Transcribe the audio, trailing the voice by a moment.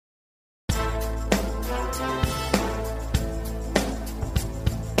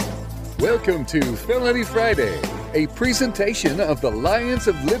Welcome to Felony Friday, a presentation of the Lions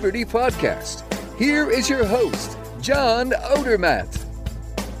of Liberty podcast. Here is your host, John Odermatt.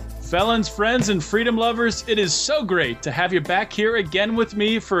 Felons, friends, and freedom lovers, it is so great to have you back here again with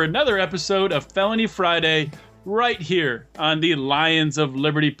me for another episode of Felony Friday right here on the Lions of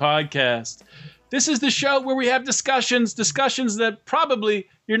Liberty podcast. This is the show where we have discussions that probably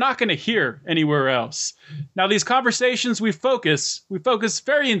you're not going to hear anywhere else. Now, these conversations, we focus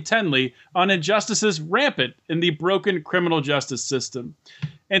very intently on injustices rampant in the broken criminal justice system.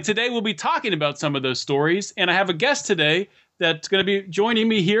 And today we'll be talking about some of those stories. And I have a guest today that's going to be joining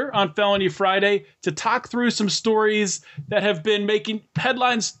me here on Felony Friday to talk through some stories that have been making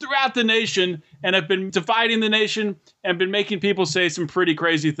headlines throughout the nation and have been dividing the nation and been making people say some pretty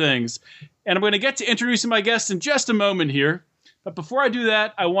crazy things. And I'm going to get to introducing my guest in just a moment here. But before I do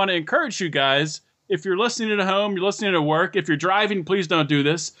that, I want to encourage you guys, if you're listening at home, you're listening at work, if you're driving, please don't do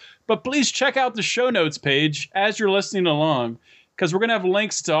this. But please check out the show notes page as you're listening along, because we're going to have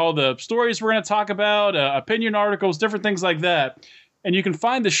links to all the stories we're going to talk about, opinion articles, different things like that. And you can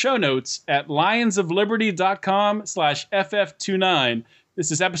find the show notes at lionsofliberty.com/FF29.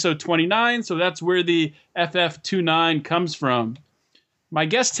 This is episode 29, so that's where the FF29 comes from. My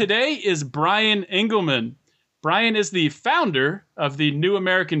guest today is Brian Engelman. Brian is the founder of the New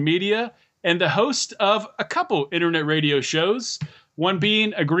American Media and the host of a couple internet radio shows, one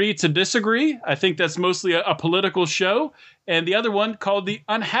being Agree to Disagree. I think that's mostly a political show. And the other one called The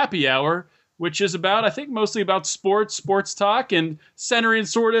Unhappy Hour, which is mostly about sports talk, and centering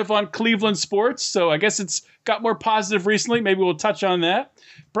sort of on Cleveland sports. So I guess it's got more positive recently. Maybe we'll touch on that.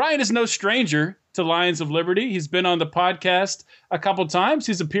 Brian is no stranger to Lions of Liberty. He's been on the podcast a couple times.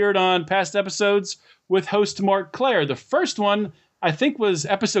 He's appeared on past episodes with host Mark Claire. The first one, I think, was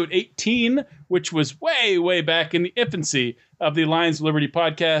episode 18, which was way, way back in the infancy of the Lions of Liberty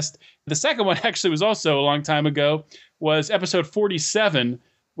podcast. The second one actually was also a long time ago, was episode 47,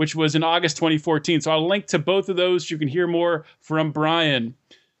 which was in August 2014. So I'll link to both of those. You can hear more from Brian.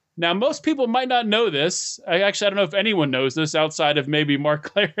 Now, most people might not know this. I don't know if anyone knows this outside of maybe Mark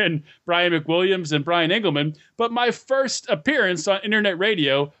Claire and Brian McWilliams and Brian Engelman, but my first appearance on internet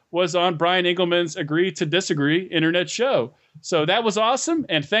radio was on Brian Engelman's Agree to Disagree internet show. So that was awesome.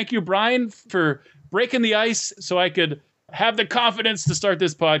 And thank you, Brian, for breaking the ice so I could have the confidence to start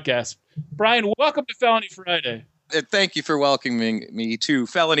this podcast. Brian, welcome to Felony Friday. Thank you for welcoming me to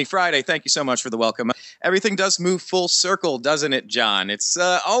Felony Friday. Thank you so much for the welcome. Everything does move full circle, doesn't it, John? It's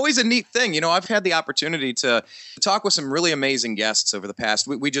always a neat thing. You know, I've had the opportunity to talk with some really amazing guests over the past.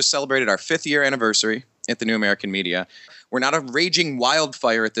 We just celebrated our 5th year anniversary at the New American Media. We're not a raging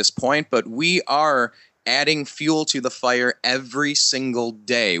wildfire at this point, but we are adding fuel to the fire every single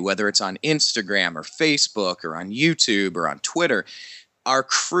day, whether it's on Instagram or Facebook or on YouTube or on Twitter. Our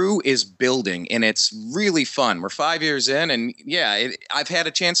crew is building, and it's really fun. We're 5 years in, and I've had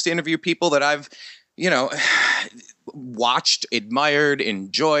a chance to interview people that I've, watched, admired,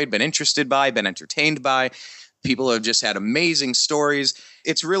 enjoyed, been interested by, been entertained by. People have just had amazing stories.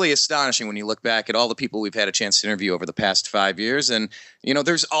 It's really astonishing when you look back at all the people we've had a chance to interview over the past 5 years. And,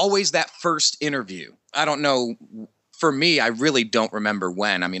 there's always that first interview. I don't know. For me, I really don't remember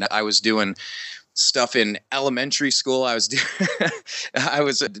when. I mean, I was doing stuff in elementary school. I was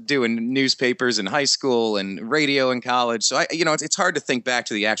doing newspapers in high school and radio in college. So it's hard to think back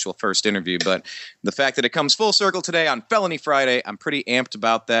to the actual first interview, but the fact that it comes full circle today on Felony Friday, I'm pretty amped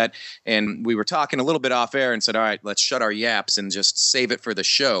about that. And we were talking a little bit off air and said, all right, let's shut our yaps and just save it for the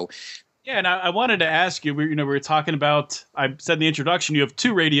show. Yeah, and I wanted to ask you, we were talking about, I said in the introduction, you have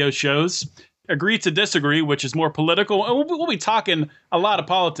 2 radio shows, Agree to Disagree, which is more political. And we'll be talking a lot of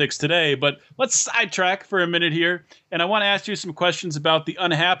politics today, but let's sidetrack for a minute here. And I want to ask you some questions about the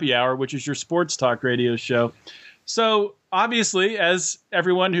Unhappy Hour, which is your sports talk radio show. So obviously, as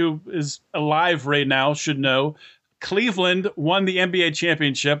everyone who is alive right now should know, Cleveland won the NBA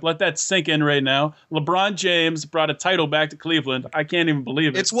championship. Let that sink in right now. LeBron James brought a title back to Cleveland. I can't even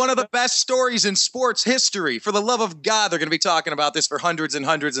believe it. It's one of the best stories in sports history. For the love of God, they're going to be talking about this for hundreds and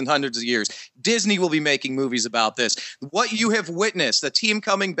hundreds and hundreds of years. Disney will be making movies about this. What you have witnessed, the team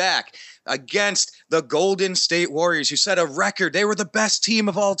coming back against the Golden State Warriors, who set a record. They were the best team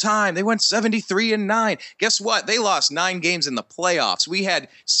of all time. They went 73-9. Guess what? They lost 9 games in the playoffs. We had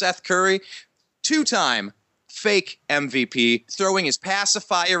Seth Curry, 2-time fake MVP, throwing his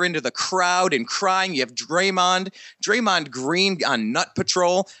pacifier into the crowd and crying. You have Draymond Green on Nut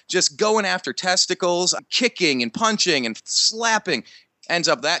Patrol, just going after testicles, kicking and punching and slapping. Ends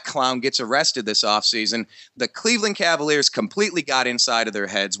up that clown gets arrested this offseason. The Cleveland Cavaliers completely got inside of their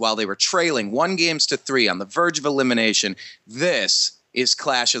heads while they were trailing 1-3 on the verge of elimination. This is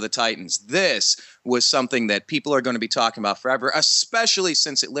Clash of the Titans. This was something that people are going to be talking about forever, especially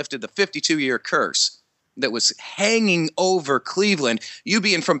since it lifted the 52-year curse that was hanging over Cleveland. You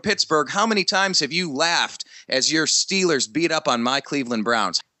being from Pittsburgh, how many times have you laughed as your Steelers beat up on my Cleveland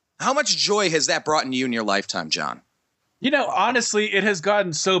Browns? How much joy has that brought in you in your lifetime, John? Honestly, it has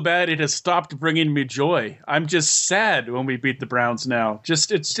gotten so bad it has stopped bringing me joy. I'm just sad when we beat the Browns now.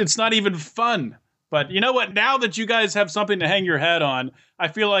 It's not even fun. But you know what? Now that you guys have something to hang your hat on, I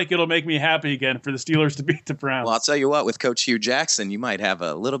feel like it'll make me happy again for the Steelers to beat the Browns. Well, I'll tell you what, with Coach Hugh Jackson, you might have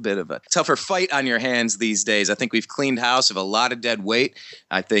a little bit of a tougher fight on your hands these days. I think we've cleaned house of a lot of dead weight.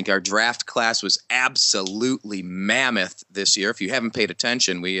 I think our draft class was absolutely mammoth this year. If you haven't paid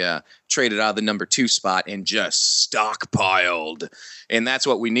attention, we traded out of the number 2 spot and just stockpiled. And that's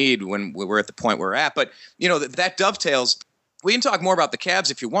what we need when we're at the point we're at. But, that dovetails. We can talk more about the Cavs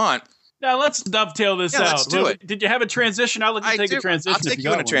if you want. Now, let's dovetail this out. Let's do it. Did you have a transition? I'll let you take a transition. I'll take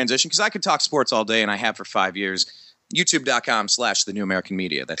you on a transition because I could talk sports all day, and I have for 5 years. YouTube.com/The New American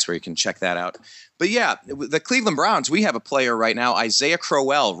Media. That's where you can check that out. But yeah, the Cleveland Browns, we have a player right now, Isaiah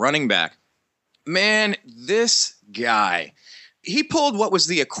Crowell, running back. Man, this guy, he pulled what was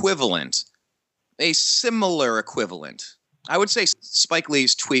the equivalent, a similar equivalent. I would say Spike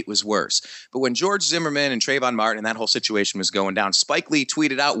Lee's tweet was worse. But when George Zimmerman and Trayvon Martin and that whole situation was going down, Spike Lee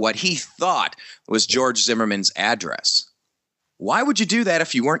tweeted out what he thought was George Zimmerman's address. Why would you do that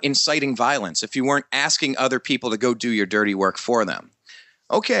if you weren't inciting violence, if you weren't asking other people to go do your dirty work for them?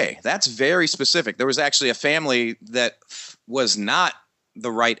 Okay, that's very specific. There was actually a family that was not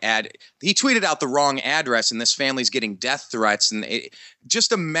the right he tweeted out the wrong address, and this family's getting death threats. And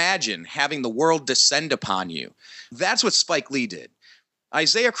just imagine having the world descend upon you. That's what Spike Lee did.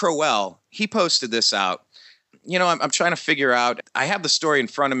 Isaiah Crowell, he posted this out. I'm trying to figure out. I have the story in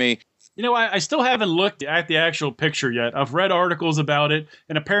front of me. I still haven't looked at the actual picture yet. I've read articles about it,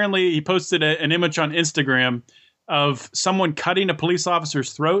 and apparently he posted an image on Instagram of someone cutting a police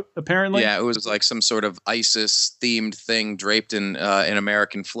officer's throat, apparently. Yeah, it was like some sort of ISIS-themed thing draped in an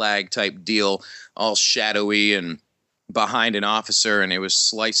American flag type deal, all shadowy and behind an officer, and it was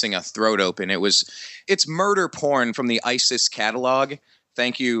slicing a throat open. It's murder porn from the ISIS catalog.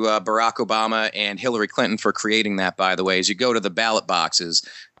 Thank you, Barack Obama and Hillary Clinton, for creating that, by the way. As you go to the ballot boxes,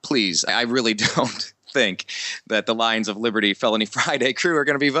 please, I really don't think that the Lions of Liberty Felony Friday crew are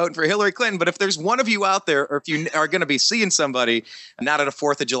going to be voting for Hillary Clinton. But if there's one of you out there, or if you are going to be seeing somebody, not at a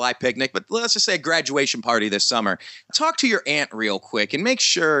 4th of July picnic, but let's just say a graduation party this summer, talk to your aunt real quick and make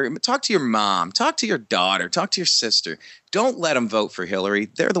sure, talk to your mom, talk to your daughter, talk to your sister. Don't let them vote for Hillary.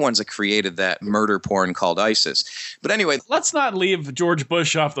 They're the ones that created that murder porn called ISIS. But anyway, let's not leave George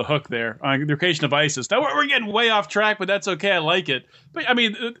Bush off the hook there on the occasion of ISIS. Now, we're getting way off track, but that's okay. I like it. But I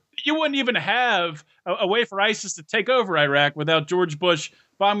mean, you wouldn't even have a way for ISIS to take over Iraq without George Bush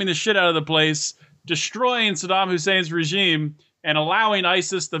bombing the shit out of the place, destroying Saddam Hussein's regime, and allowing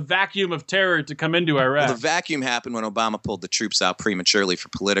ISIS the vacuum of terror to come into Iraq. Well, the vacuum happened when Obama pulled the troops out prematurely for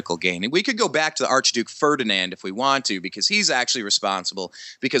political gain. And we could go back to the Archduke Ferdinand if we want to, because he's actually responsible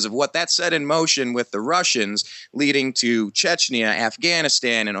because of what that set in motion with the Russians, leading to Chechnya,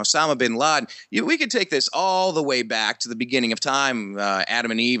 Afghanistan, and Osama bin Laden. We could take this all the way back to the beginning of time, Adam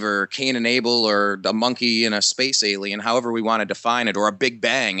and Eve, or Cain and Abel, or a monkey and a space alien, however we want to define it, or a Big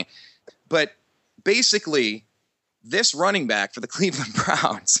Bang. But basically, this running back for the Cleveland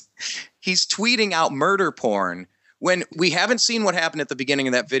Browns, he's tweeting out murder porn when we haven't seen what happened at the beginning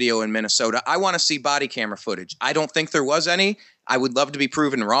of that video in Minnesota. I want to see body camera footage. I don't think there was any. I would love to be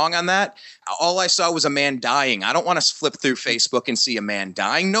proven wrong on that. All I saw was a man dying. I don't want to flip through Facebook and see a man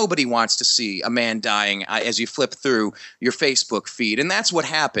dying. Nobody wants to see a man dying as you flip through your Facebook feed. And that's what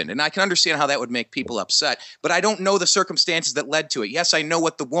happened. And I can understand how that would make people upset. But I don't know the circumstances that led to it. Yes, I know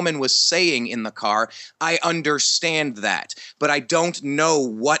what the woman was saying in the car. I understand that. But I don't know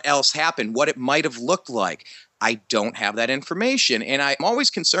what else happened, what it might have looked like. I don't have that information. And I'm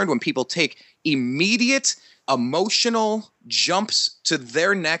always concerned when people take immediate emotional jumps to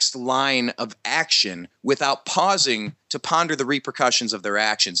their next line of action without pausing to ponder the repercussions of their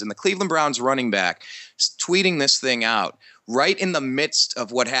actions. And the Cleveland Browns running back tweeting this thing out right in the midst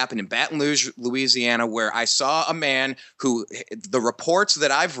of what happened in Baton Rouge, Louisiana, where I saw a man who, the reports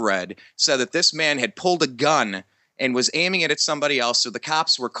that I've read said that this man had pulled a gun and was aiming it at somebody else. So the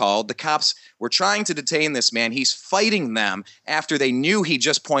cops were called. The cops were trying to detain this man. He's fighting them after they knew he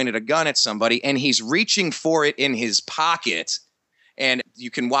just pointed a gun at somebody, and he's reaching for it in his pocket. And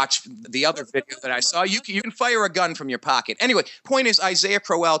you can watch the other video that I saw. You can fire a gun from your pocket. Anyway, point is, Isaiah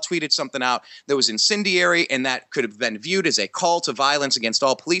Crowell tweeted something out that was incendiary, and that could have been viewed as a call to violence against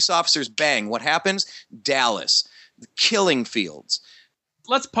all police officers. Bang. What happens? Dallas. The killing fields.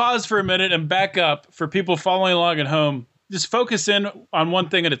 Let's pause for a minute and back up for people following along at home. Just focus in on one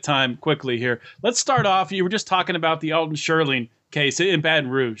thing at a time quickly here. Let's start off. You were just talking about the Alton Shirley case in Baton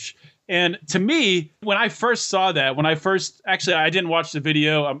Rouge. And to me, when I first saw that, actually, I didn't watch the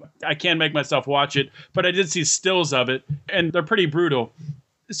video. I can't make myself watch it, but I did see stills of it, and they're pretty brutal.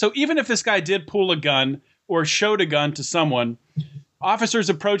 So even if this guy did pull a gun or showed a gun to someone, officers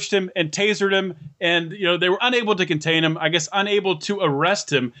approached him and tasered him, and they were unable to contain him, I guess unable to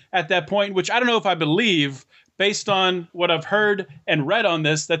arrest him at that point, which I don't know if I believe, based on what I've heard and read on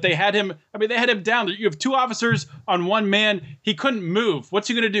this, that they had him down. You have two officers on one man. He couldn't move. What's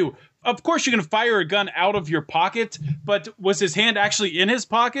he going to do? Of course, you're going to fire a gun out of your pocket, but was his hand actually in his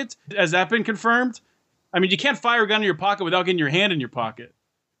pocket? Has that been confirmed? I mean, you can't fire a gun in your pocket without getting your hand in your pocket.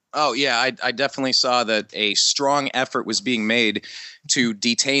 Oh, yeah, I definitely saw that a strong effort was being made to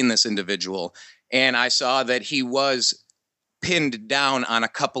detain this individual. And I saw that he was pinned down on a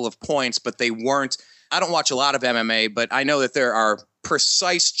couple of points, but they weren't. I don't watch a lot of MMA, but I know that there are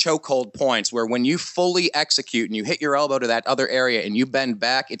precise chokehold points where when you fully execute and you hit your elbow to that other area and you bend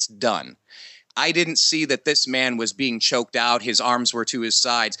back, it's done. I didn't see that this man was being choked out. His arms were to his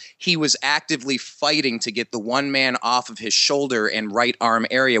sides. He was actively fighting to get the one man off of his shoulder and right arm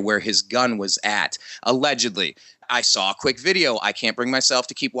area where his gun was at, allegedly. I saw a quick video. I can't bring myself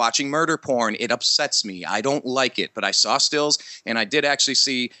to keep watching murder porn. It upsets me. I don't like it. But I saw stills, and I did actually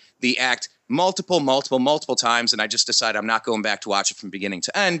see the act multiple times, and I just decided I'm not going back to watch it from beginning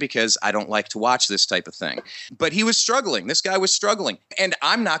to end because I don't like to watch this type of thing. But he was struggling. This guy was struggling. And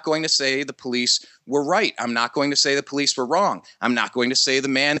I'm not going to say the police were right. I'm not going to say the police were wrong. I'm not going to say the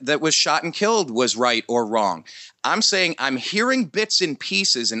man that was shot and killed was right or wrong. I'm saying I'm hearing bits and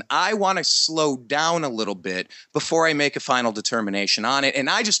pieces, and I want to slow down a little bit before I make a final determination on it. And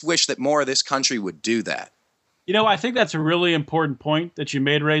I just wish that more of this country would do that. I think that's a really important point that you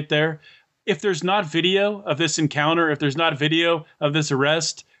made right there. If there's not video of this encounter, if there's not video of this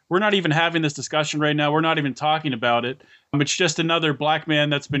arrest, we're not even having this discussion right now. We're not even talking about it. It's just another black man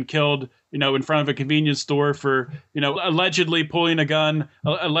that's been killed, in front of a convenience store for, allegedly pulling a gun,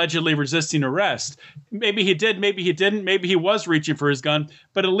 allegedly resisting arrest. Maybe he did, maybe he didn't, maybe he was reaching for his gun,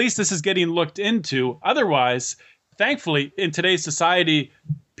 but at least this is getting looked into. Otherwise, thankfully, in today's society,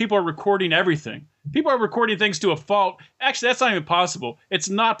 people are recording everything. People are recording things to a fault. Actually, that's not even possible. It's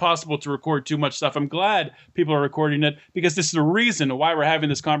not possible to record too much stuff. I'm glad people are recording it because this is the reason why we're having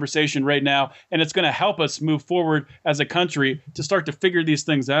this conversation right now, and it's going to help us move forward as a country to start to figure these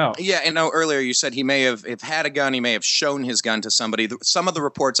things out. Yeah, and earlier you said he may have had a gun, he may have shown his gun to somebody. Some of the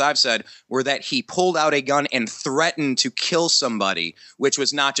reports I've said were that he pulled out a gun and threatened to kill somebody, which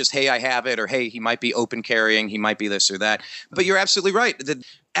was not just, hey, I have it, or hey, he might be open carrying, he might be this or that. But you're absolutely right.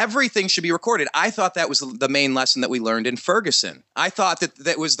 Everything should be recorded. I thought that was the main lesson that we learned in Ferguson. I thought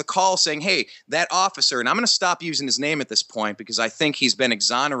that was the call saying, hey, that officer, and I'm going to stop using his name at this point because I think he's been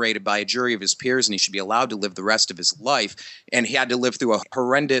exonerated by a jury of his peers and he should be allowed to live the rest of his life. And he had to live through a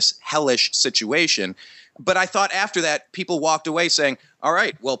horrendous, hellish situation. But I thought after that, people walked away saying, all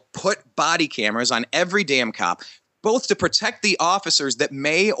right, well, put body cameras on every damn cop, both to protect the officers that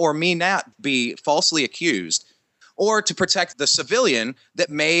may or may not be falsely accused, or to protect the civilian that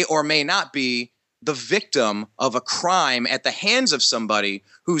may or may not be the victim of a crime at the hands of somebody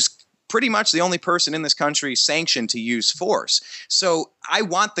who's pretty much the only person in this country sanctioned to use force. So I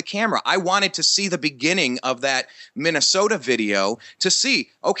want the camera. I wanted to see the beginning of that Minnesota video to see,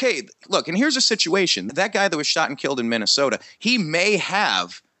 okay, look, and here's a situation. That guy that was shot and killed in Minnesota, he may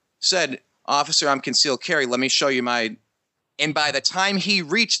have said, officer, I'm concealed carry. Let me show you my... And by the time he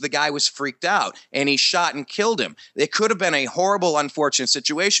reached, the guy was freaked out and he shot and killed him. It could have been a horrible, unfortunate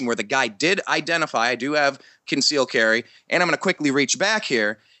situation where the guy did identify, I do have concealed carry, and I'm going to quickly reach back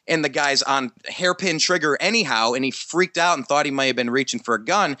here. And the guy's on hairpin trigger anyhow, and he freaked out and thought he might have been reaching for a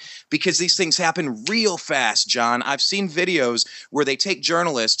gun because these things happen real fast, John. I've seen videos where they take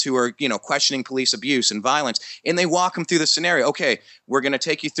journalists who are, questioning police abuse and violence, and they walk them through the scenario. Okay, we're going to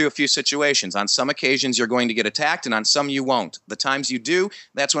take you through a few situations. On some occasions, you're going to get attacked, and on some you won't. The times you do,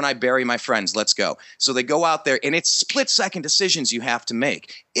 that's when I bury my friends. Let's go. So they go out there, and it's split-second decisions you have to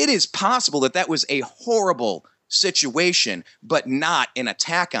make. It is possible that that was a horrible situation, but not an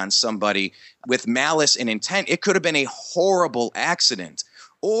attack on somebody with malice and intent. It could have been a horrible accident,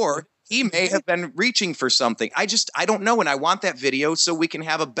 or he may have been reaching for something. I don't know, and I want that video so we can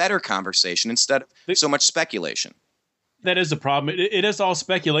have a better conversation instead of so much speculation. That is the problem. It is all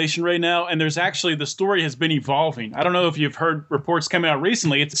speculation right now, and there's actually, the story has been evolving. I don't know if you've heard reports coming out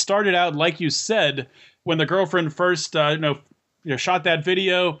recently. It started out, like you said, when the girlfriend first, shot that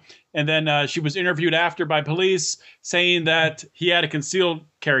video. And then she was interviewed after by police saying that he had a concealed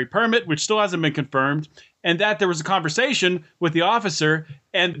carry permit, which still hasn't been confirmed, and that there was a conversation with the officer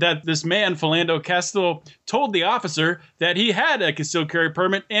and that this man, Philando Castile, told the officer that he had a concealed carry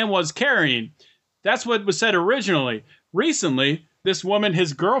permit and was carrying. That's what was said originally. Recently, this woman,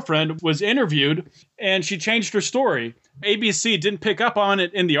 his girlfriend, was interviewed and she changed her story. ABC didn't pick up on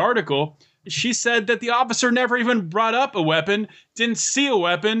it in the article. She said that the officer never even brought up a weapon, didn't see a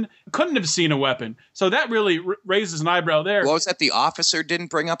weapon, couldn't have seen a weapon. So that really raises an eyebrow there. What was that? The officer didn't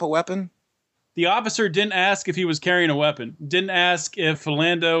bring up a weapon? The officer didn't ask if he was carrying a weapon, didn't ask if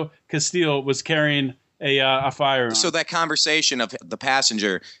Philando Castile was carrying a firearm. So that conversation of the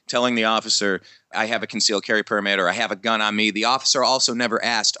passenger telling the officer, I have a concealed carry permit or I have a gun on me, the officer also never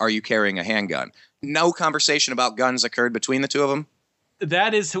asked, are you carrying a handgun? No conversation about guns occurred between the two of them?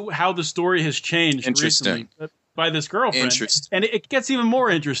 That is how the story has changed recently by this girlfriend. And it gets even more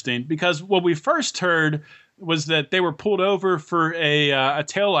interesting because what we first heard was that they were pulled over for a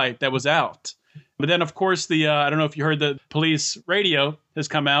taillight that was out. But then, of course, I don't know if you heard, the police radio has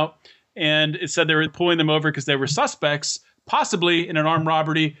come out and it said they were pulling them over because they were suspects, possibly in an armed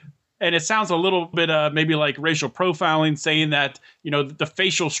robbery. And it sounds a little bit maybe like racial profiling, saying that, the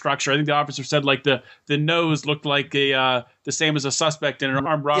facial structure, I think the officer said like the nose looked like the same as a suspect in an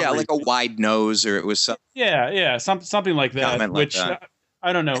armed robbery. Yeah, like a wide nose, or it was something. Yeah, something like that, which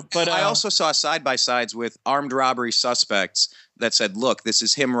I don't know. But I also saw side-by-sides with armed robbery suspects that said, look, this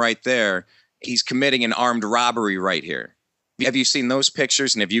is him right there. He's committing an armed robbery right here. Have you seen those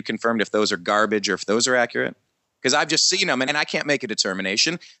pictures, and have you confirmed if those are garbage or if those are accurate? Because I've just seen them, and I can't make a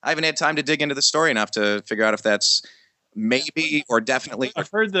determination. I haven't had time to dig into the story enough to figure out if that's maybe or definitely. I've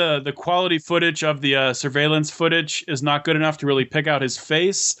heard the quality footage of the surveillance footage is not good enough to really pick out his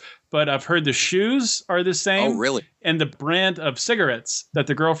face, but I've heard the shoes are the same. Oh, really? And the brand of cigarettes that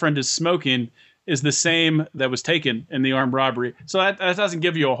the girlfriend is smoking is the same that was taken in the armed robbery. So that doesn't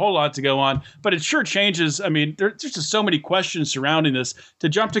give you a whole lot to go on, but it sure changes. I mean, there's just so many questions surrounding this to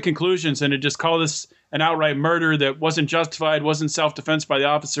jump to conclusions and to just call this an outright murder that wasn't justified, wasn't self-defense by the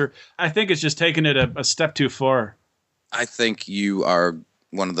officer. I think it's just taking it a step too far. I think you are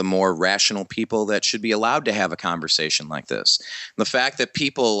one of the more rational people that should be allowed to have a conversation like this. The fact that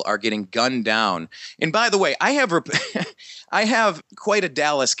people are getting gunned down. And by the way, I have quite a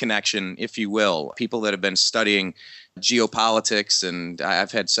Dallas connection, if you will. People that have been studying geopolitics, and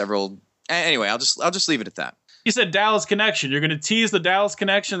I've had several. Anyway, I'll just leave it at that. You said Dallas connection. You're going to tease the Dallas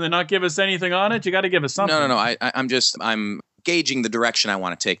connection and not give us anything on it? You got to give us something. No. I'm gauging the direction I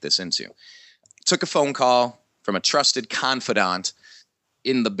want to take this into. Took a phone call from a trusted confidant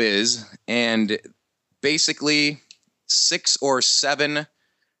in the biz, and basically 6 or 7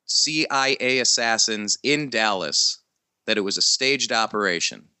 CIA assassins in Dallas, that it was a staged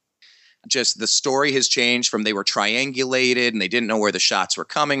operation. Just the story has changed from they were triangulated and they didn't know where the shots were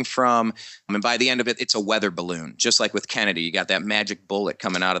coming from. And by the end of it, it's a weather balloon. Just like with Kennedy, you got that magic bullet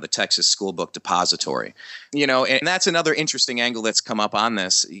coming out of the Texas School Book Depository. And that's another interesting angle that's come up on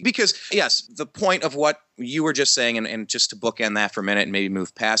this. Because, yes, the point of what you were just saying, and just to bookend that for a minute and maybe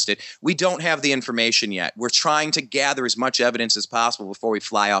move past it, we don't have the information yet. We're trying to gather as much evidence as possible before we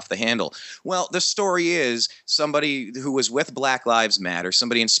fly off the handle. Well, the story is somebody who was with Black Lives Matter,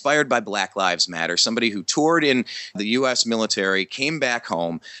 somebody inspired by Black Lives Matter, somebody who toured in the U.S. military, came back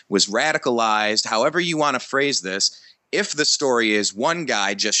home, was radicalized, however you want to phrase this. If the story is one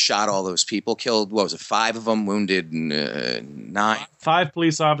guy just shot all those people, killed, 5 of them, wounded 9. 5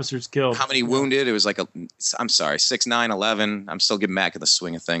 police officers killed. How many wounded? It was like 6, 9, 11. I'm still getting back to the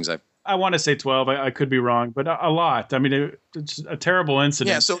swing of things. I want to say 12. I could be wrong, but a lot. I mean, it's a terrible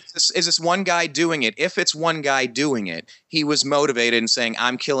incident. Yeah, so is this one guy doing it? If it's one guy doing it, he was motivated in saying,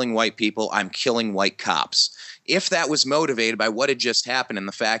 I'm killing white people, I'm killing white cops. If that was motivated by what had just happened and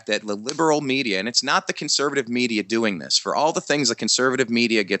the fact that the liberal media, and it's not the conservative media doing this, for all the things the conservative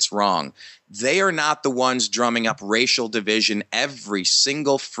media gets wrong, they are not the ones drumming up racial division every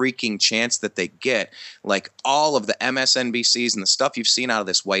single freaking chance that they get, like all of the MSNBCs and the stuff you've seen out of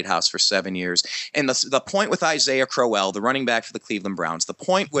this White House for 7 years. And the point with Isaiah Crowell, the running back for the Cleveland Browns, the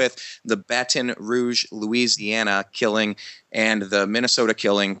point with the Baton Rouge, Louisiana killing and the Minnesota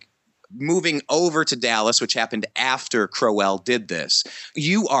killing, moving over to Dallas, which happened after Crowell did this.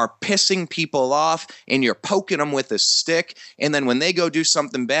 You are pissing people off and you're poking them with a stick. And then when they go do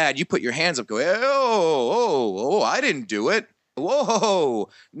something bad, you put your hands up, go, oh, I didn't do it. Whoa,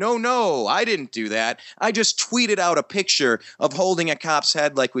 no, I didn't do that. I just tweeted out a picture of holding a cop's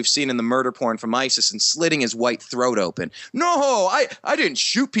head like we've seen in the murder porn from ISIS and slitting his white throat open. No, I didn't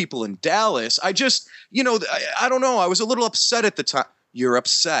shoot people in Dallas. I just, I don't know. I was a little upset at the time. You're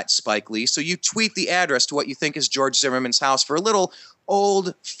upset, Spike Lee, so you tweet the address to what you think is George Zimmerman's house for a little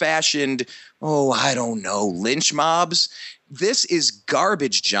old-fashioned, I don't know, lynch mobs. This is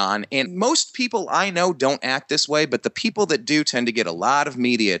garbage, John, and most people I know don't act this way, but the people that do tend to get a lot of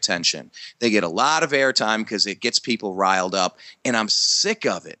media attention. They get a lot of airtime because it gets people riled up, and I'm sick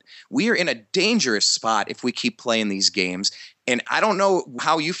of it. We are in a dangerous spot if we keep playing these games, and I don't know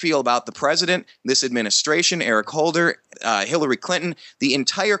how you feel about the president, this administration, Eric Holder, Hillary Clinton, the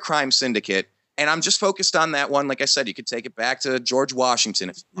entire crime syndicate. And I'm just focused on that one. Like I said, you could take it back to George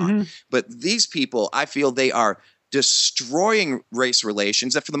Washington if you want. But these people, I feel they are destroying race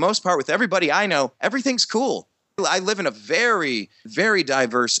relations. That for the most part, with everybody I know, everything's cool. I live in a very, very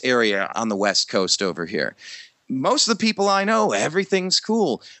diverse area on the West Coast over here. Most of the people I know, everything's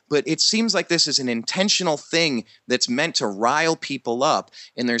cool. But it seems like this is an intentional thing that's meant to rile people up.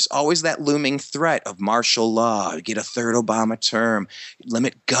 And there's always that looming threat of martial law, get a third Obama term,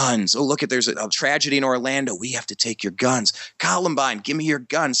 limit guns. Oh, look, there's a tragedy in Orlando. We have to take your guns. Columbine, give me your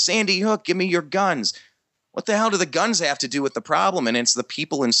guns. Sandy Hook, give me your guns. What the hell do the guns have to do with the problem? And it's the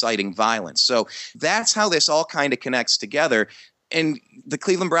people inciting violence. So that's how this all kind of connects together. And the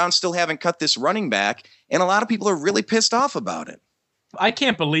Cleveland Browns still haven't cut this running back, and a lot of people are really pissed off about it. I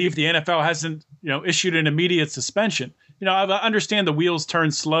can't believe the NFL hasn't, issued an immediate suspension. I understand the wheels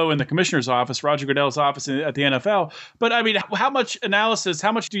turn slow in the commissioner's office, Roger Goodell's office at the NFL. But I mean, how much analysis,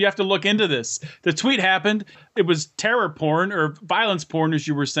 how much do you have to look into this? The tweet happened. It was terror porn or violence porn, as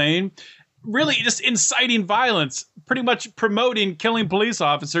you were saying. Really just inciting violence, pretty much promoting killing police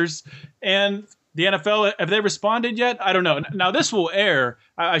officers. And the NFL, have they responded yet? I don't know. Now, this will air.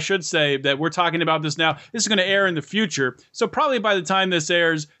 I should say that we're talking about this now. This is going to air in the future. So probably by the time this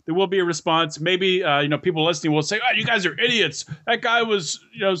airs, there will be a response. Maybe, people listening will say, oh, you guys are idiots. That guy was,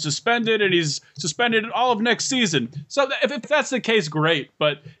 suspended, and he's suspended all of next season. So if that's the case, great.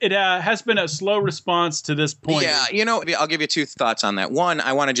 But it has been a slow response to this point. Yeah, I'll give you two thoughts on that. One,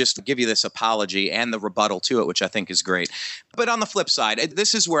 I want to just give you this apology and the rebuttal to it, which I think is great. But on the flip side,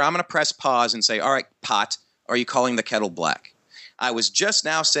 this is where I'm going to press pause and say, all right, Pot, are you calling the kettle black? I was just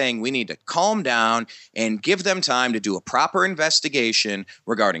now saying we need to calm down and give them time to do a proper investigation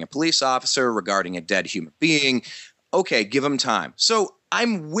regarding a police officer, regarding a dead human being. Okay, give them time. So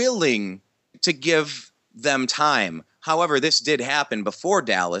I'm willing to give them time. However, this did happen before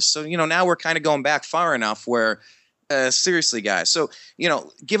Dallas. So, now we're kind of going back far enough where, seriously, guys. So,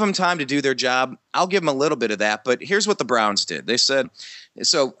 give them time to do their job. I'll give them a little bit of that. But here's what the Browns did. They said,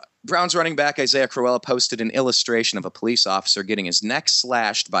 Browns running back Isaiah Crowell posted an illustration of a police officer getting his neck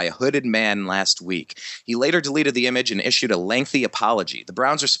slashed by a hooded man last week. He later deleted the image and issued a lengthy apology. The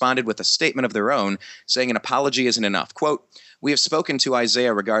Browns responded with a statement of their own, saying an apology isn't enough. Quote, "We have spoken to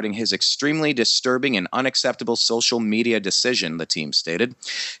Isaiah regarding his extremely disturbing and unacceptable social media decision," the team stated.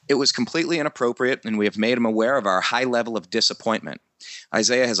 "It was completely inappropriate, and we have made him aware of our high level of disappointment.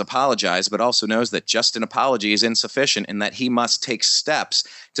 Isaiah has apologized, but also knows that just an apology is insufficient and that he must take steps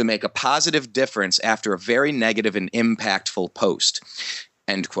to make a positive difference after a very negative and impactful post."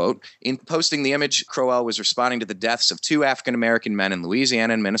 End quote. In posting the image, Crowell was responding to the deaths of two African-American men in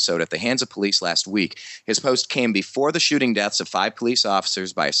Louisiana and Minnesota at the hands of police last week. His post came before the shooting deaths of 5 police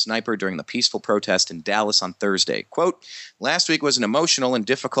officers by a sniper during the peaceful protest in Dallas on Thursday. Quote, "Last week was an emotional and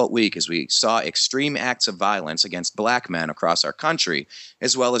difficult week as we saw extreme acts of violence against black men across our country,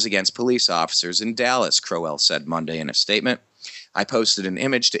 as well as against police officers in Dallas," Crowell said Monday in a statement. "I posted an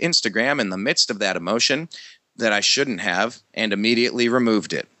image to Instagram in the midst of that emotion that I shouldn't have, and immediately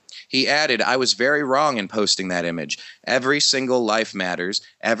removed it." He added, "I was very wrong in posting that image. Every single life matters.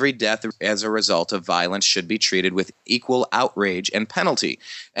 Every death as a result of violence should be treated with equal outrage and penalty."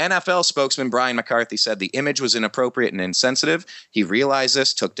 NFL spokesman Brian McCarthy said the image was inappropriate and insensitive. He realized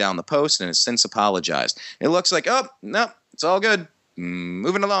this, took down the post, and has since apologized. It looks like, oh, no, it's all good.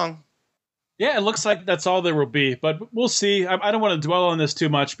 Moving along. Yeah, it looks like that's all there will be, but we'll see. I don't want to dwell on this too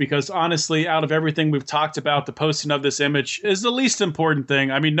much because honestly, out of everything we've talked about, the posting of this image is the least important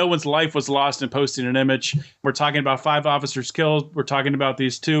thing. I mean, no one's life was lost in posting an image. We're talking about 5 officers killed. We're talking about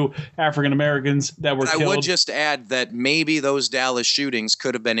these 2 African Americans that were killed. I would just add that maybe those Dallas shootings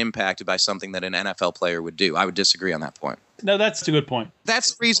could have been impacted by something that an NFL player would do. I would disagree on that point. No, that's a good point. That's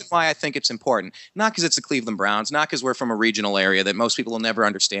the reason why I think it's important. Not because it's the Cleveland Browns, not because we're from a regional area that most people will never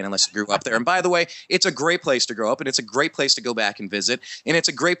understand unless you grew up there. And by the way, it's a great place to grow up, and it's a great place to go back and visit, and it's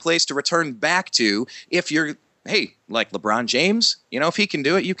a great place to return back to if you're, hey, like LeBron James. If he can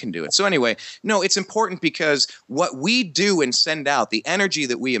do it, you can do it. So anyway, no, it's important because what we do and send out, the energy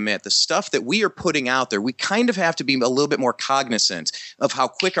that we emit, the stuff that we are putting out there, we kind of have to be a little bit more cognizant of how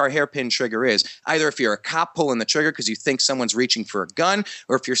quick our hairpin trigger is. Either if you're a cop pulling the trigger because you think someone's reaching for a gun,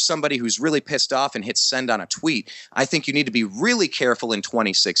 or if you're somebody who's really pissed off and hits send on a tweet. I think you need to be really careful in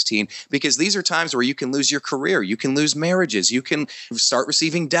 2016 because these are times where you can lose your career, you can lose marriages, you can start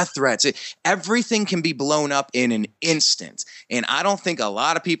receiving death threats. Everything can be blown up in an instant. And I don't think a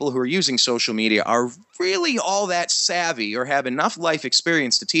lot of people who are using social media are really all that savvy or have enough life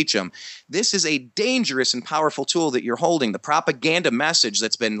experience to teach them. This is a dangerous and powerful tool that you're holding, the propaganda message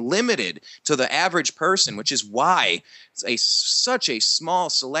that's been limited to the average person, which is why such a small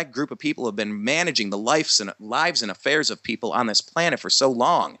select group of people have been managing the lives and affairs of people on this planet for so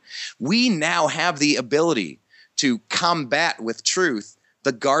long. We now have the ability to combat with truth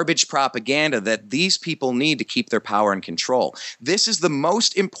the garbage propaganda that these people need to keep their power and control. This is the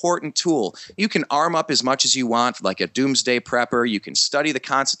most important tool. You can arm up as much as you want, like a doomsday prepper. You can study the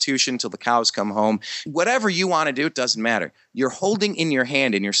Constitution till the cows come home. Whatever you want to do, it doesn't matter. You're holding in your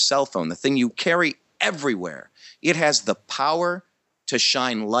hand, in your cell phone, the thing you carry everywhere. It has the power to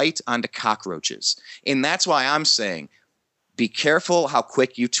shine light onto cockroaches. And that's why I'm saying, be careful how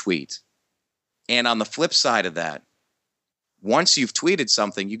quick you tweet. And on the flip side of that, once you've tweeted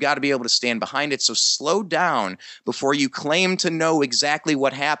something, you got to be able to stand behind it. So slow down before you claim to know exactly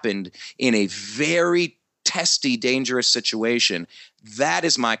what happened in a very testy, dangerous situation. That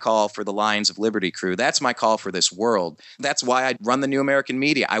is my call for the Lions of Liberty crew. That's my call for this world. That's why I run the New American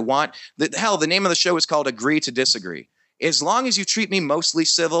Media. The name of the show is called Agree to Disagree. As long as you treat me mostly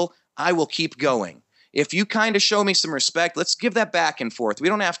civil, I will keep going. If you kind of show me some respect, let's give that back and forth. We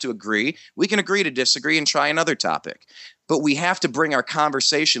don't have to agree. We can agree to disagree and try another topic. But we have to bring our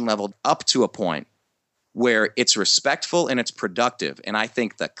conversation level up to a point where it's respectful and it's productive. And I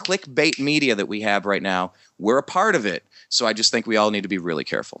think the clickbait media that we have right now, we're a part of it. So I just think we all need to be really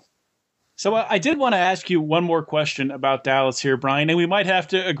careful. So I did want to ask you one more question about Dallas here, Brian, and we might have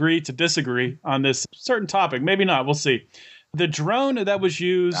to agree to disagree on this certain topic. Maybe not. We'll see. The drone that was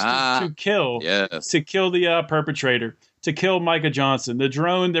used to kill the perpetrator, to kill Micah Johnson. The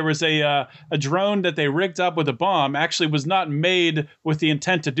drone, there was a drone that they rigged up with a bomb, actually was not made with the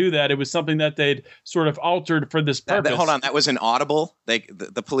intent to do that. It was something that they'd sort of altered for this purpose. Hold on, that was an audible?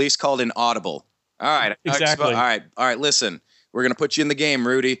 The police called an audible. All right. Exactly. All right, listen. We're going to put you in the game,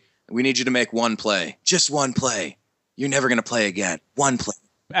 Rudy. We need you to make one play. Just one play. You're never going to play again. One play.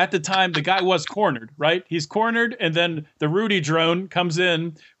 At the time, the guy was cornered, right? He's cornered, and then the Rudy drone comes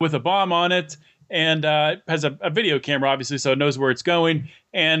in with a bomb on it and has a video camera, obviously, so it knows where it's going.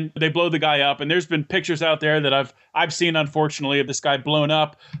 And they blow the guy up. And there's been pictures out there that I've seen, unfortunately, of this guy blown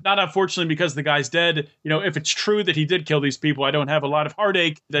up. Not unfortunately because the guy's dead. If it's true that he did kill these people, I don't have a lot of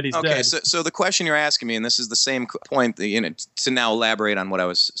heartache that he's dead. Okay, so the question you're asking me, and this is the same point to now elaborate on what I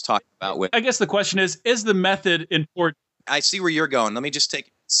was talking about with. I guess the question is the method important? I see where you're going. Let me just take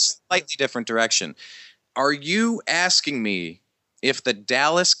a slightly different direction. Are you asking me if the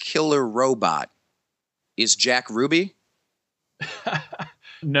Dallas killer robot is Jack Ruby?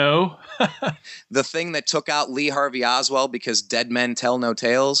 No. The thing that took out Lee Harvey Oswald because dead men tell no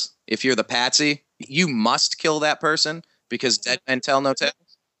tales? If you're the patsy, you must kill that person because dead men tell no tales?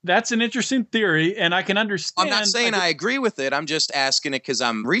 That's an interesting theory, and I can understand. I'm not saying I agree with it. I'm just asking it because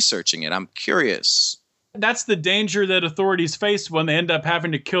I'm researching it. I'm curious. That's the danger that authorities face when they end up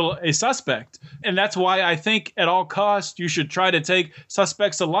having to kill a suspect. And that's why I think at all costs you should try to take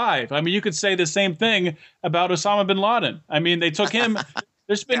suspects alive. I mean, you could say the same thing about Osama bin Laden. I mean, they took him.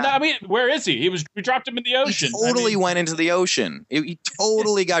 There's been, I mean, where is he? We dropped him in the ocean. He totally went into the ocean. He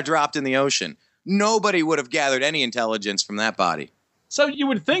totally got dropped in the ocean. Nobody would have gathered any intelligence from that body. So you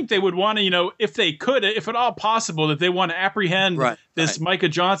would think they would want to, if they could, if at all possible, that they want to apprehend this Micah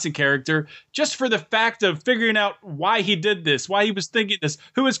Johnson character just for the fact of figuring out why he did this, why he was thinking this,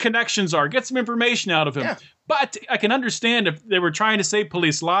 who his connections are, get some information out of him. Yeah. But I can understand if they were trying to save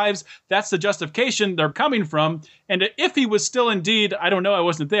police lives, that's the justification they're coming from. And if he was still indeed, I don't know, I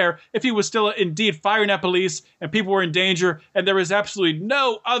wasn't there, if he was still indeed firing at police and people were in danger and there was absolutely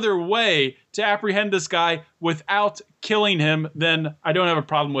no other way to apprehend this guy without killing him, then I don't have a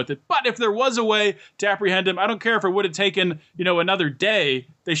problem with it. But if there was a way to apprehend him, I don't care if it would have taken, another day,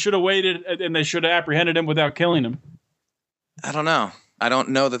 they should have waited and they should have apprehended him without killing him. I don't know. I don't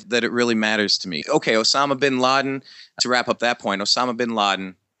know that it really matters to me. Okay, Osama bin Laden, to wrap up that point, Osama bin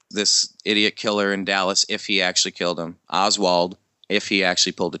Laden, this idiot killer in Dallas, if he actually killed him. Oswald, if he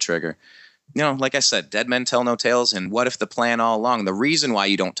actually pulled the trigger. like I said, dead men tell no tales. And what if the plan all along, the reason why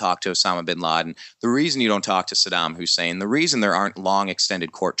you don't talk to Osama bin Laden, the reason you don't talk to Saddam Hussein, the reason there aren't long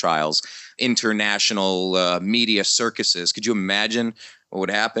extended court trials, international media circuses. Could you imagine what would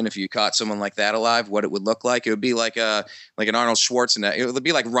happen if you caught someone like that alive? What it would look like? It would be like an Arnold Schwarzenegger. It would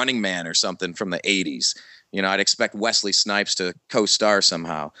be like Running Man or something from the 80s. I'd expect Wesley Snipes to co-star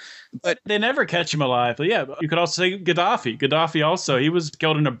somehow. But they never catch him alive. But yeah, you could also say Gaddafi. Gaddafi also, he was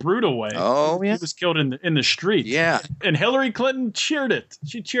killed in a brutal way. Oh, yeah. He was killed in the street. Yeah. And Hillary Clinton cheered it.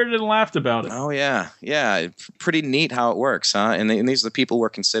 She cheered it and laughed about it. Oh, yeah. Yeah. Pretty neat how it works, huh? And these are the people we're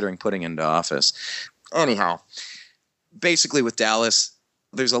considering putting into office. Anyhow, basically with Dallas,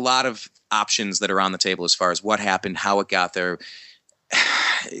 there's a lot of options that are on the table as far as what happened, how it got there.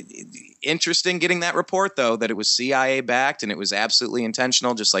 Interesting getting that report, though, that it was CIA backed and it was absolutely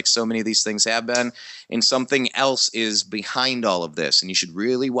intentional, just like so many of these things have been. And something else is behind all of this. And you should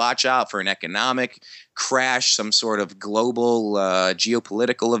really watch out for an economic crash, some sort of global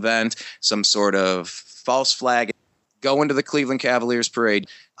geopolitical event, some sort of false flag. Go into the Cleveland Cavaliers parade.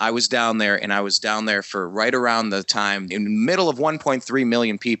 I was down there, and I was down there for right around the time in the middle of 1.3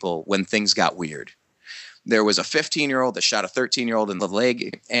 million people when things got weird. There was a 15-year-old that shot a 13-year-old in the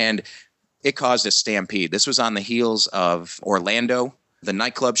leg, and it caused a stampede. This was on the heels of Orlando, the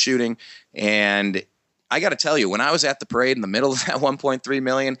nightclub shooting. And I got to tell you, when I was at the parade in the middle of that 1.3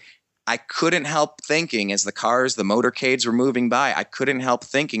 million, I couldn't help thinking as the cars, the motorcades were moving by, I couldn't help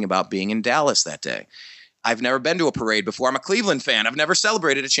thinking about being in Dallas that day. I've never been to a parade before. I'm a Cleveland fan. I've never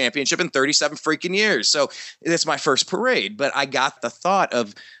celebrated a championship in 37 freaking years. So it's my first parade. But I got the thought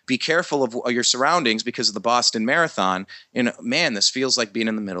of be careful of your surroundings because of the Boston Marathon. And man, this feels like being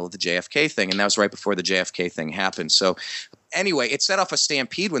in the middle of the JFK thing. And that was right before the JFK thing happened. So anyway, it set off a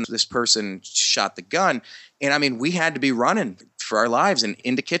stampede when this person shot the gun. And I mean, we had to be running for our lives and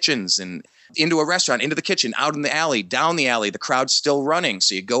into kitchens and into a restaurant, into the kitchen, out in the alley, down the alley. The crowd's still running.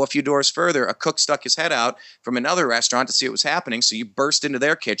 So you go a few doors further. A cook stuck his head out from another restaurant to see what was happening. So you burst into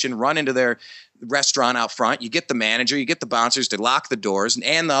their kitchen, run into their restaurant out front. You get the manager, you get the bouncers to lock the doors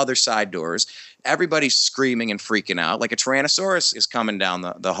and the other side doors. Everybody's screaming and freaking out like a Tyrannosaurus is coming down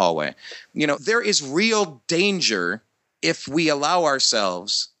the hallway. There is real danger if we allow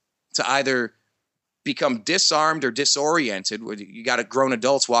ourselves to either become disarmed or disoriented. You got grown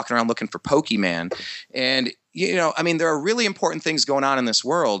adults walking around looking for Pokemon. And, there are really important things going on in this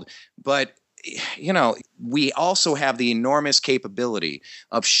world, but we also have the enormous capability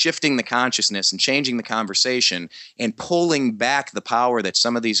of shifting the consciousness and changing the conversation and pulling back the power that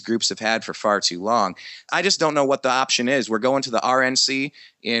some of these groups have had for far too long. I just don't know what the option is. We're going to the RNC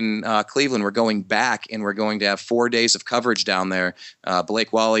in Cleveland. We're going back, and we're going to have 4 days of coverage down there.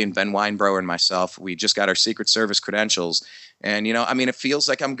 Blake Wally and Ben Weinbrower and myself, we just got our Secret Service credentials. And, it feels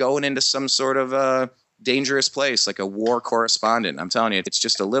like I'm going into some sort of dangerous place, like a war correspondent. I'm telling you, it's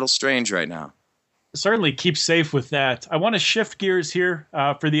just a little strange right now. Certainly keep safe with that. I want to shift gears here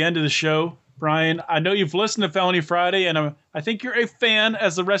for the end of the show. Brian, I know you've listened to Felony Friday, and I think you're a fan,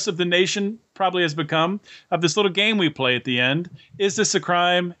 as the rest of the nation probably has become, of this little game we play at the end. Is this a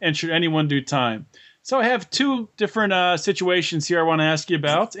crime, and should anyone do time? So I have two different situations here I want to ask you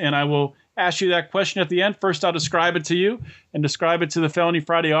about, and I will ask you that question at the end. First, I'll describe it to you and describe it to the Felony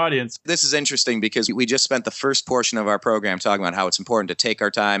Friday audience. This is interesting because we just spent the first portion of our program talking about how it's important to take our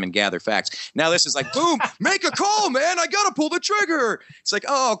time and gather facts. Now this is like, boom, make a call, man. I got to pull the trigger. It's like,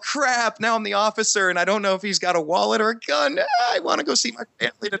 oh, crap. Now I'm the officer, and I don't know if he's got a wallet or a gun. I want to go see my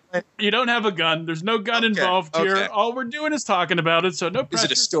family tonight. You don't have a gun. There's no gun involved here. All we're doing is talking about it, so no pressure.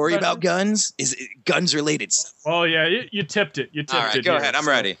 Is it a story about guns? Is it guns related? Oh, yeah. You tipped it. You tipped it. All right, go ahead. I'm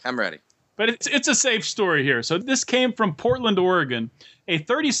ready. But it's a safe story here. So this came from Portland, Oregon. A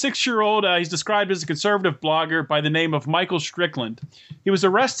 36-year-old, he's described as a conservative blogger by the name of Michael Strickland. He was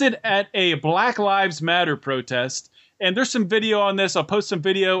arrested at a Black Lives Matter protest. And there's some video on this. I'll post some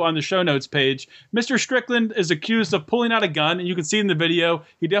video on the show notes page. Mr. Strickland is accused of pulling out a gun. And you can see in the video,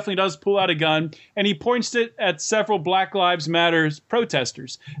 he definitely does pull out a gun. And he points it at several Black Lives Matter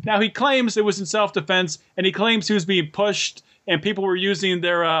protesters. Now, he claims it was in self-defense. And he claims he was being pushed and people were using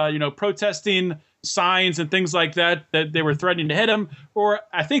their, protesting signs and things like that they were threatening to hit him. Or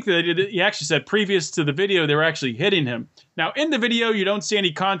I think that he actually said previous to the video, they were actually hitting him. Now, in the video, you don't see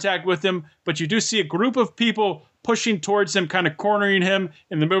any contact with him, but you do see a group of people pushing towards him, kind of cornering him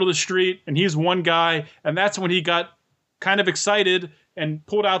in the middle of the street. And he's one guy. And that's when he got kind of excited and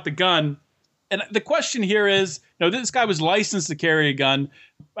pulled out the gun. And the question here is, this guy was licensed to carry a gun.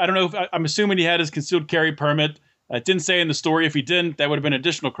 I don't know I'm assuming he had his concealed carry permit. It didn't say in the story. If he didn't, that would have been an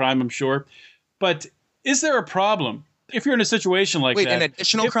additional crime, I'm sure. But is there a problem If you're in a situation like Wait, that. an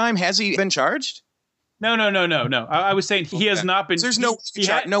additional crime? Has he been charged? No. I was saying he has not been. So there's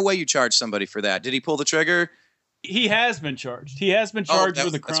no way you charge somebody for that. Did he pull the trigger? He has been charged. He has been charged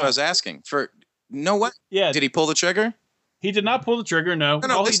with a crime. That's what I was asking. No way. Yeah. Did he pull the trigger? He did not pull the trigger, no.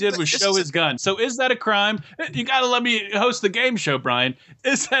 All he did was show his gun. So is that a crime? You got to let me host the game show, Brian.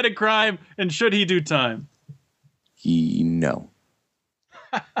 Is that a crime, and should he do time? No.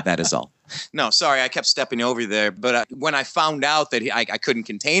 That is all. No, sorry, I kept stepping over there. But when I found out that I couldn't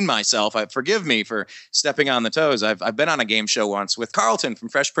contain myself, forgive me for stepping on the toes. I've been on a game show once with Carlton from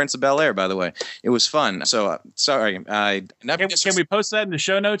Fresh Prince of Bel-Air, by the way. It was fun. So, sorry. Can we post that in the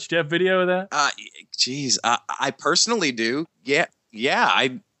show notes? Do you have video of that? Geez, I personally do. Yeah.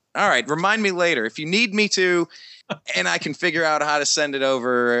 All right, remind me later. If you need me to, and I can figure out how to send it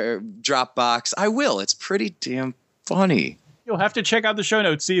over Dropbox, I will. It's pretty damn funny. You'll have to check out the show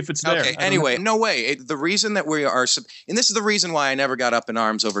notes, see if it's there. Okay, anyway, no way. The reason that we are, and this is the reason why I never got up in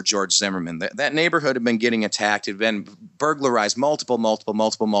arms over George Zimmerman. That neighborhood had been getting attacked, had been burglarized multiple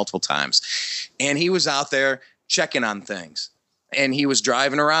times. And he was out there checking on things. And he was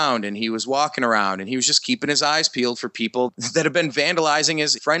driving around and he was walking around and he was just keeping his eyes peeled for people that have been vandalizing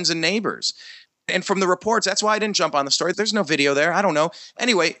his friends and neighbors. And from the reports, that's why I didn't jump on the story. There's no video there. I don't know.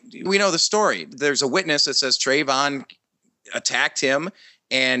 Anyway, we know the story. There's a witness that says Trayvon attacked him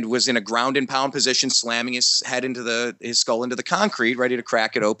and was in a ground and pound position, slamming his head into his skull into the concrete, ready to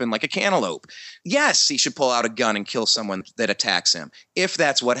crack it open like a cantaloupe. Yes, he should pull out a gun and kill someone that attacks him, if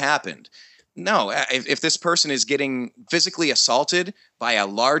that's what happened. No, if this person is getting physically assaulted by a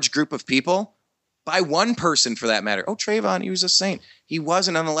large group of people, by one person for that matter. Oh, Trayvon, he was a saint. He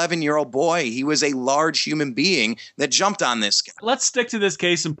wasn't an 11-year-old boy. He was a large human being that jumped on this guy. Let's stick to this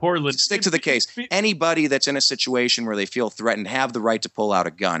case in Portland. Stick to the case. Anybody that's in a situation where they feel threatened have the right to pull out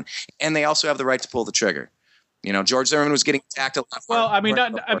a gun. And they also have the right to pull the trigger. You know, George Zimmerman was getting attacked a lot. Well,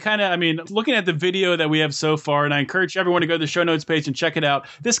 looking at the video that we have so far, and I encourage everyone to go to the show notes page and check it out.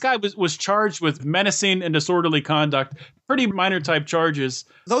 This guy was charged with menacing and disorderly conduct, pretty minor type charges.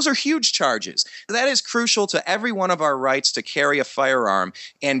 Those are huge charges. That is crucial to every one of our rights to carry a firearm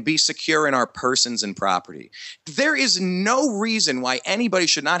and be secure in our persons and property. There is no reason why anybody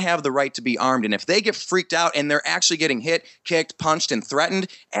should not have the right to be armed. And if they get freaked out and they're actually getting hit, kicked, punched, and threatened,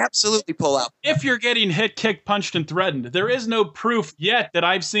 absolutely pull out. If you're getting hit, kicked, punched, and threatened, there is no proof yet that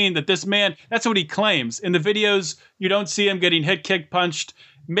I've seen that this man, that's what he claims. In the videos, you don't see him getting hit, kicked, punched,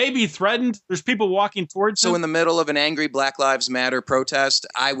 maybe threatened. There's people walking towards him. So in the middle of an angry Black Lives Matter protest,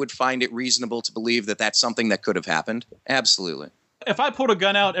 I would find it reasonable to believe that that's something that could have happened. Absolutely. If I pulled a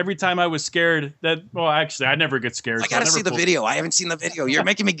gun out every time I was scared, actually, I never get scared. I got to see the video. I haven't seen the video. You're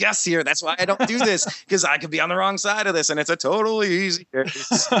making me guess here. That's why I don't do this, because I could be on the wrong side of this, and it's a totally easy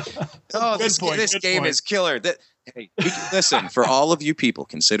case. This game is killer. Hey, listen, for all of you people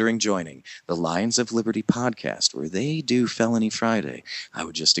considering joining the Lions of Liberty podcast, where they do Felony Friday, I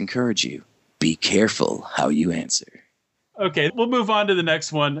would just encourage you, be careful how you answer. Okay, we'll move on to the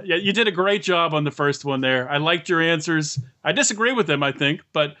next one. Yeah, you did a great job on the first one there. I liked your answers. I disagree with them, I think,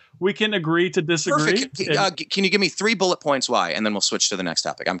 but we can agree to disagree. Perfect. Can you give me 3 bullet points why, and then we'll switch to the next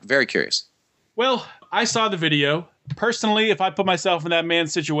topic? I'm very curious. Well, I saw the video. Personally, if I put myself in that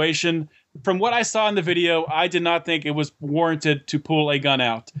man's situation, from what I saw in the video, I did not think it was warranted to pull a gun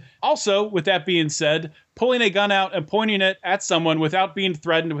out. Also, with that being said, pulling a gun out and pointing it at someone without being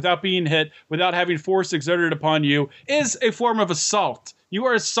threatened, without being hit, without having force exerted upon you is a form of assault. You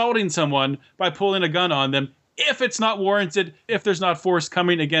are assaulting someone by pulling a gun on them if it's not warranted, if there's not force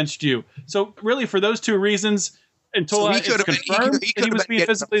coming against you. So really, for those two reasons, until it's confirmed that he was being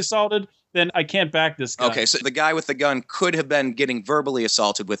physically assaulted, then I can't back this guy. Okay, so the guy with the gun could have been getting verbally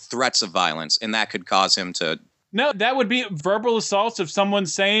assaulted with threats of violence, and that could cause him to... No, that would be verbal assaults. If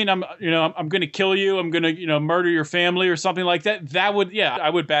someone's saying, I'm going to kill you, I'm going to, murder your family or something like that, that would, I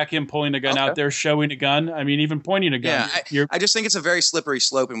would back him pulling a gun out there, showing a gun. I mean, even pointing a gun. Yeah, I just think it's a very slippery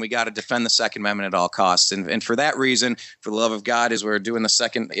slope, and we got to defend the Second Amendment at all costs. And for that reason, for the love of God, as we're doing the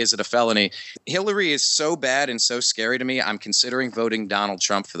second, is it a felony? Hillary is so bad and so scary to me. I'm considering voting Donald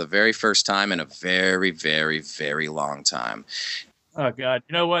Trump for the very first time in a very, very, very long time. Oh, God.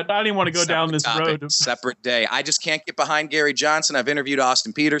 You know what? I didn't want to go down this road. Separate day. I just can't get behind Gary Johnson. I've interviewed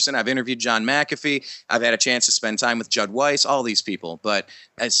Austin Peterson. I've interviewed John McAfee. I've had a chance to spend time with Judd Weiss, all these people. But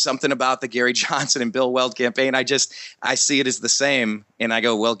as something about the Gary Johnson and Bill Weld campaign, I see it as the same. And I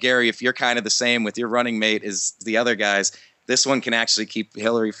go, well, Gary, if you're kind of the same with your running mate as the other guys, this one can actually keep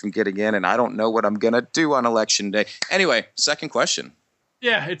Hillary from getting in. And I don't know what I'm going to do on Election Day. Anyway, second question.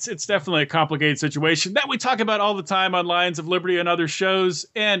 Yeah, it's definitely a complicated situation that we talk about all the time on Lions of Liberty and other shows.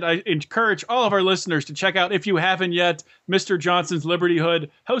 And I encourage all of our listeners to check out, if you haven't yet, Mr. Johnson's Liberty Hood,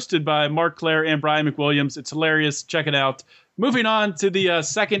 hosted by Mark Claire and Brian McWilliams. It's hilarious. Check it out. Moving on to the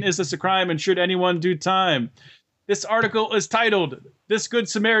second Is This a Crime and Should Anyone Do Time? This article is titled, This Good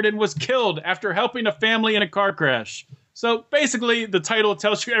Samaritan Was Killed After Helping a Family in a Car Crash. So basically, the title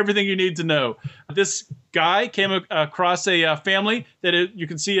tells you everything you need to know. This guy came across a family that you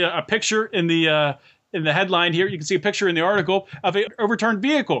can see a picture in the headline here. You can see a picture in the article of an overturned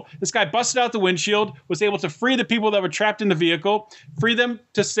vehicle. This guy busted out the windshield, was able to free the people that were trapped in the vehicle, free them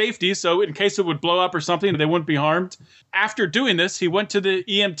to safety, so in case it would blow up or something, they wouldn't be harmed. After doing this, he went to the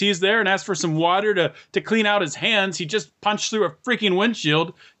EMTs there and asked for some water to clean out his hands. He just punched through a freaking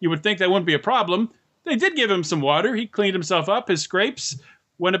windshield. You would think that wouldn't be a problem. They did give him some water. He cleaned himself up, his scrapes,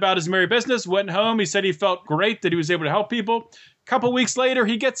 went about his merry business, went home. He said he felt great that he was able to help people. A couple weeks later,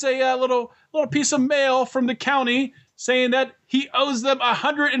 he gets a little piece of mail from the county saying that he owes them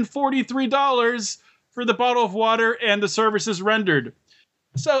 $143 for the bottle of water and the services rendered.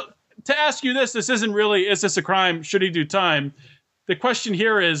 So to ask you this isn't really, is this a crime? Should he do time? The question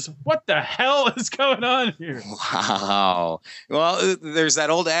here is, what the hell is going on here? Wow. Well, there's that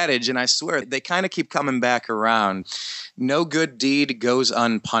old adage, and I swear they kind of keep coming back around. No good deed goes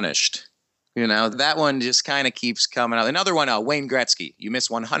unpunished. You know, that one just kind of keeps coming out. Another one, Wayne Gretzky. You miss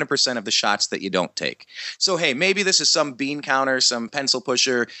 100% of the shots that you don't take. So, hey, maybe this is some bean counter, some pencil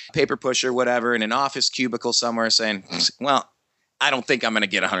pusher, paper pusher, whatever, in an office cubicle somewhere saying, well, I don't think I'm going to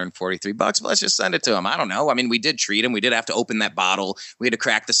get $143, but let's just send it to him. I don't know. I mean, we did treat him. We did have to open that bottle. We had to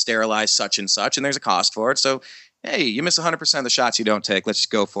crack the sterilized such and such, and there's a cost for it. So, hey, you miss 100% of the shots you don't take. Let's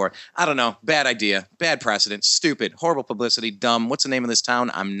just go for it. I don't know. Bad idea. Bad precedent. Stupid. Horrible publicity. Dumb. What's the name of this town?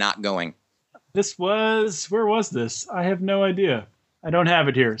 I'm not going. Where was this? I have no idea. I don't have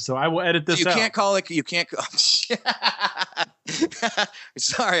it here, so I will edit this out. You can't call.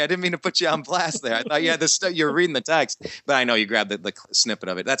 Sorry, I didn't mean to put you on blast there. I thought you had this. You were reading the text, but I know you grabbed the snippet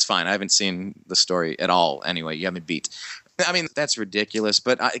of it. That's fine. I haven't seen the story at all. Anyway, you haven't beat. I mean, that's ridiculous.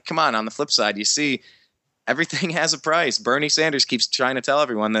 But come on. On the flip side, you see, everything has a price. Bernie Sanders keeps trying to tell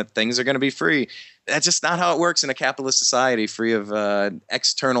everyone that things are going to be free. That's just not how it works in a capitalist society, free of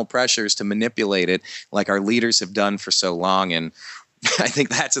external pressures to manipulate it, like our leaders have done for so long. And I think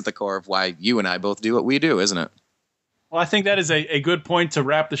that's at the core of why you and I both do what we do, isn't it? Well, I think that is a good point to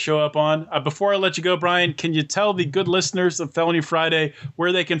wrap the show up on. Before I let you go, Brian, can you tell the good listeners of Felony Friday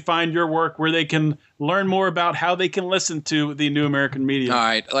where they can find your work, where they can learn more about how they can listen to the New American Media? All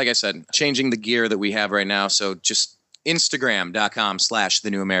right. Like I said, changing the gear that we have right now. So just Instagram.com/The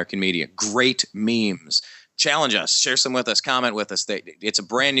New American Media. Great memes. Challenge us, share some with us, comment with us. It's a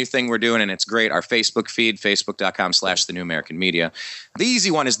brand new thing we're doing, and it's great. Our Facebook feed, facebook.com/The New American Media. The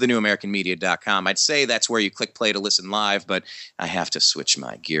easy one is thenewamericanmedia.com. I'd say that's where you click play to listen live, but I have to switch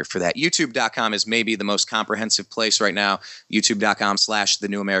my gear for that. YouTube.com is maybe the most comprehensive place right now. YouTube.com/The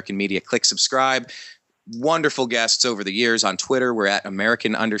New American Media. Click subscribe. Wonderful guests over the years. On Twitter, we're at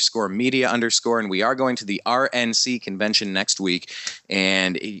American_media_, and we are going to the RNC convention next week.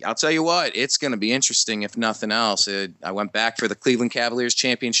 And I'll tell you what, it's going to be interesting if nothing else. I went back for the Cleveland Cavaliers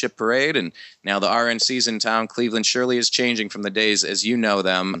championship parade, and now the RNC's in town. Cleveland surely is changing from the days as you know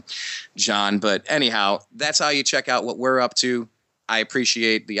them, John. But anyhow, that's how you check out what we're up to. I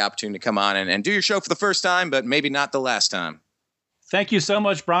appreciate the opportunity to come on and do your show for the first time, but maybe not the last time. Thank you so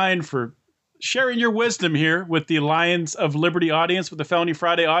much, Brian, for sharing your wisdom here with the Lions of Liberty audience, with the Felony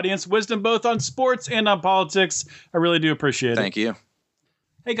Friday audience. Wisdom both on sports and on politics. I really do appreciate it. Thank you.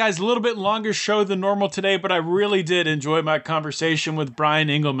 Hey guys, a little bit longer show than normal today, but I really did enjoy my conversation with Brian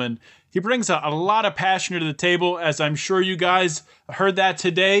Engelman. He brings a lot of passion to the table, as I'm sure you guys heard that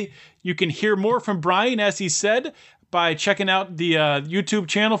today. You can hear more from Brian, as he said, by checking out the YouTube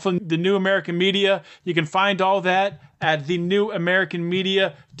channel from the New American Media. You can find all that at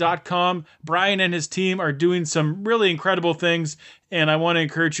thenewamericanmedia.com. Brian and his team are doing some really incredible things, and I want to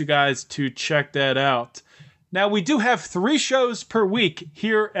encourage you guys to check that out. Now, we do have 3 shows per week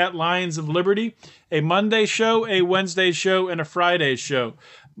here at Lions of Liberty: a Monday show, a Wednesday show, and a Friday show.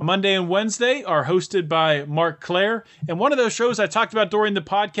 Monday and Wednesday are hosted by Mark Claire. And one of those shows I talked about during the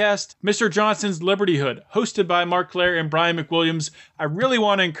podcast, Mr. Johnson's Liberty Hood, hosted by Mark Claire and Brian McWilliams. I really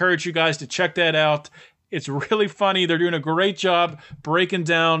want to encourage you guys to check that out. It's really funny. They're doing a great job breaking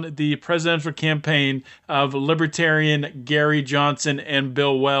down the presidential campaign of Libertarian Gary Johnson and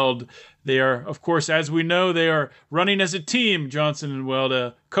Bill Weld. They are, of course, as we know, they are running as a team, Johnson and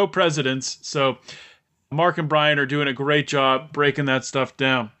Weld, co-presidents. So Mark and Brian are doing a great job breaking that stuff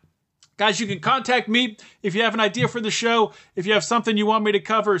down. Guys, you can contact me if you have an idea for the show. If you have something you want me to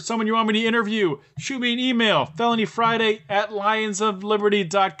cover, someone you want me to interview, shoot me an email,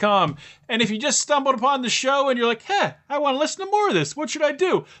 felonyfriday@lionsofliberty.com. And if you just stumbled upon the show and you're like, hey, I want to listen to more of this, what should I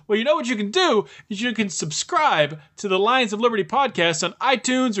do? Well, you know what you can do is you can subscribe to the Lions of Liberty podcast on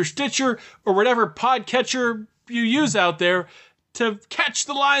iTunes or Stitcher or whatever podcatcher you use out there, to catch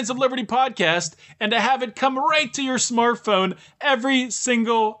the Lions of Liberty podcast and to have it come right to your smartphone every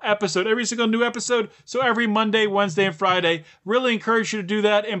single episode, every single new episode. So every Monday, Wednesday, and Friday. Really encourage you to do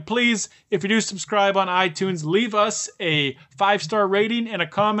that. And please, if you do subscribe on iTunes, leave us a 5-star rating and a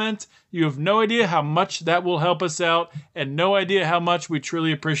comment. You have no idea how much that will help us out and no idea how much we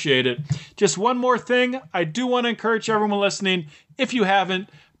truly appreciate it. Just one more thing. I do want to encourage everyone listening, if you haven't,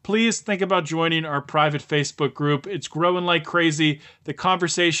 please think about joining our private Facebook group. It's growing like crazy. The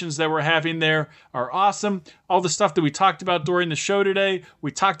conversations that we're having there are awesome. All the stuff that we talked about during the show today, we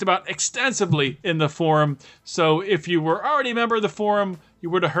talked about extensively in the forum. So if you were already a member of the forum,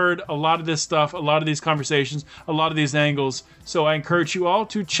 you would have heard a lot of this stuff, a lot of these conversations, a lot of these angles. So I encourage you all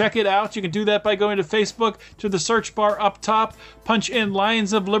to check it out. You can do that by going to Facebook, to the search bar up top, punch in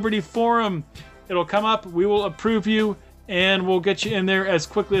Lions of Liberty Forum. It'll come up. We will approve you, and we'll get you in there as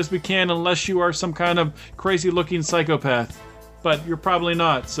quickly as we can, unless you are some kind of crazy-looking psychopath. But you're probably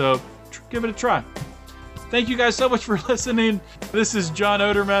not, so give it a try. Thank you guys so much for listening. This is John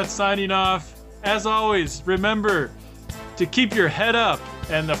Odermatt signing off. As always, remember to keep your head up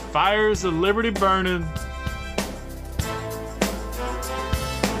and the fires of liberty burning.